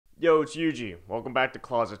Yo, it's Yuji. Welcome back to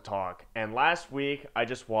Closet Talk. And last week, I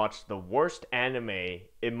just watched the worst anime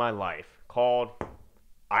in my life called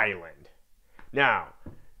Island. Now,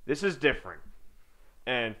 this is different.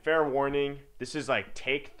 And fair warning, this is like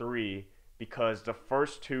take three because the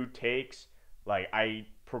first two takes, I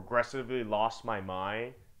progressively lost my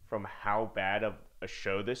mind from how bad of a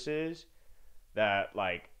show this is that,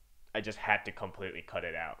 I just had to completely cut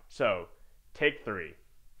it out. So, take three.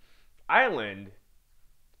 Island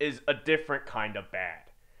is a different kind of bad.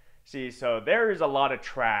 See, so there is a lot of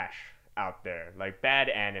trash out there, like bad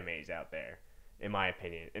animes out there, in my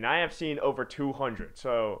opinion. And I have seen over 200.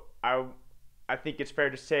 So I think it's fair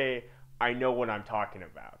to say I know what I'm talking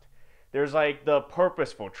about. There's like the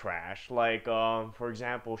purposeful trash, for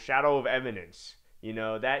example, Shadow of Eminence. You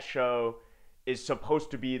know, that show is supposed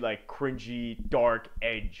to be like cringy, dark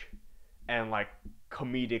edge and like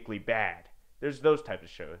comedically bad. There's those types of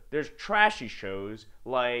shows. There's trashy shows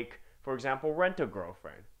like, for example,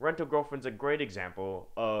 Rent-A-Girlfriend. Rent-A-Girlfriend's a great example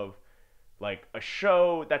of like a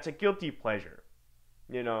show that's a guilty pleasure,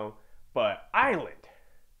 you know. But Island,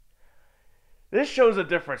 this show's a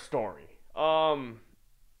different story.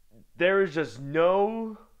 There is just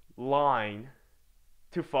no line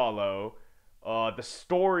to follow. The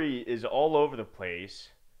story is all over the place.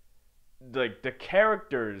 The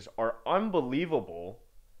characters are unbelievable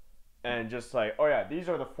and just like, oh yeah, these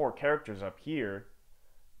are the four characters up here,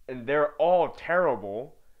 and they're all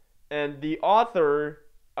terrible, and the author,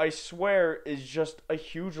 I swear, is just a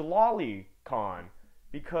huge lolicon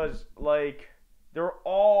because like they're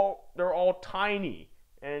all tiny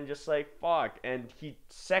and just like fuck, and he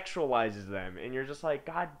sexualizes them, and you're just like,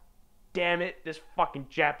 god damn it, this fucking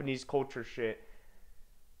Japanese culture shit.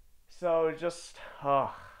 So just,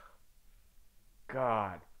 oh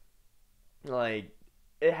god, like,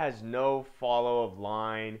 it has no follow of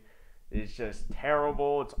line. It's just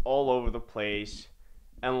terrible. It's all over the place.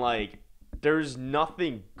 And like there's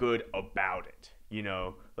nothing good about it, you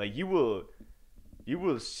know? Like you will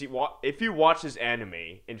see what if you watch this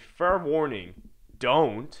anime, and fair warning,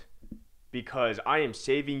 don't, because I am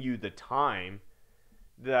saving you the time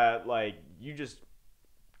that like you just,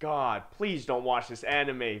 god, please don't watch this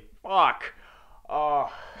anime. Fuck.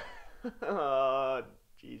 Oh.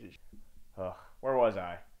 Jesus. Ugh. Where was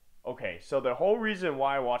I? Okay, so the whole reason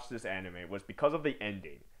why I watched this anime was because of the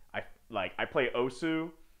ending. I play Osu,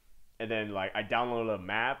 and then like I downloaded a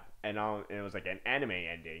map, and it was like an anime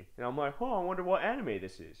ending, and I'm like, I wonder what anime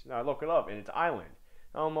this is. And I look it up, and it's Island.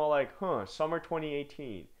 And I'm all like, summer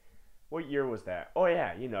 2018. What year was that? Oh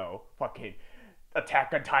yeah, you know, fucking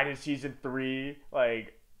Attack on Titan season 3,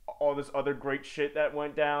 like all this other great shit that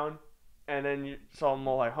went down, and then so I'm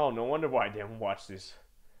all like, no wonder why I didn't watch this.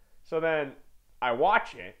 So then I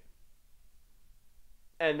watch it,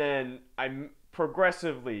 and then I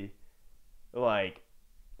progressively like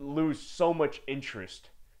lose so much interest.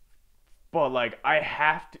 But like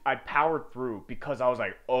I powered through because I was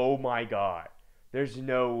like, oh my god, there's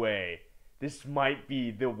no way. This might be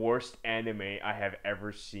the worst anime I have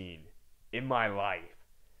ever seen in my life.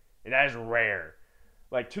 And that is rare.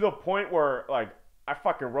 Like to the point where like I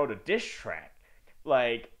fucking wrote a diss track.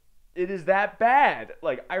 Like, it is that bad.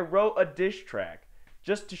 Like, I wrote a diss track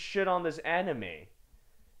just to shit on this anime.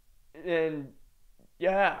 And,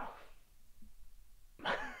 yeah.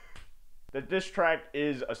 The diss track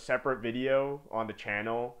is a separate video on the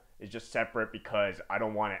channel. It's just separate because I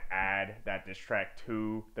don't want to add that diss track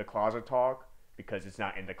to the Closet Talk because it's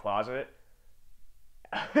not in the closet.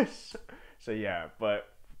 So, yeah. But,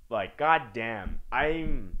 like, goddamn.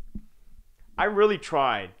 I really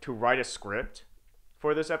tried to write a script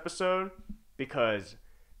for this episode because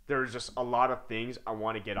there's just a lot of things I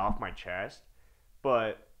want to get off my chest,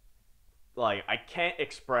 but like I can't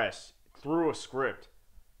express through a script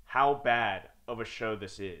how bad of a show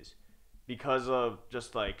this is because of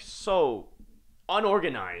just like so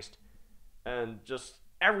unorganized and just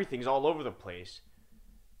everything's all over the place.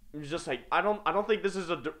 It's just like I don't think this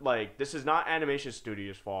is this is not Animation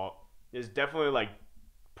Studio's fault. It's definitely like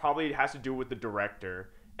probably has to do with the director.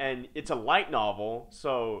 And it's a light novel,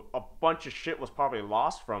 so a bunch of shit was probably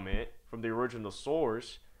lost from it, from the original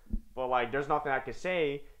source. But, like, there's nothing I can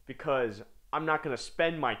say because I'm not going to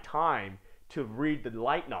spend my time to read the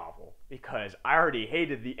light novel because I already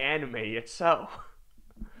hated the anime itself.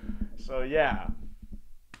 So, yeah.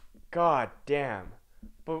 God damn.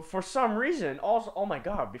 But for some reason, also, oh my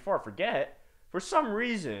god, before I forget, for some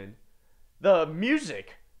reason, the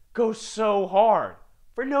music goes so hard.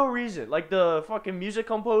 For no reason. Like, the fucking music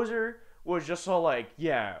composer was just all like,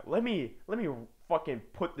 yeah, let me fucking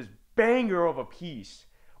put this banger of a piece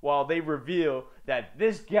while they reveal that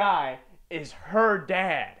this guy is her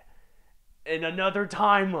dad. in another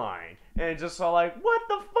timeline, and just so like, what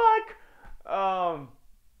the fuck?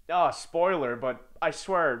 Spoiler, but I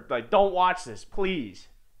swear, like, don't watch this, please.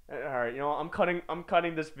 All right, I'm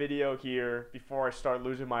cutting this video here before I start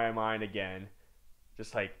losing my mind again.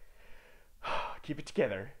 Just like, keep it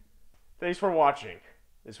together. Thanks for watching.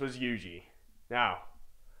 This was Yuji. Now,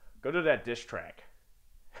 go to that diss track.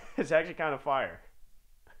 It's actually kind of fire.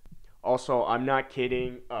 Also, I'm not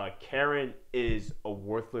kidding. Karen is a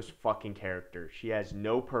worthless fucking character. She has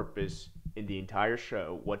no purpose in the entire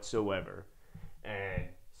show whatsoever. And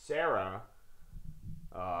Sarah,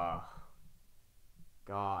 God,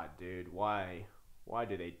 dude, why? Why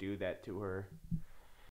did they do that to her?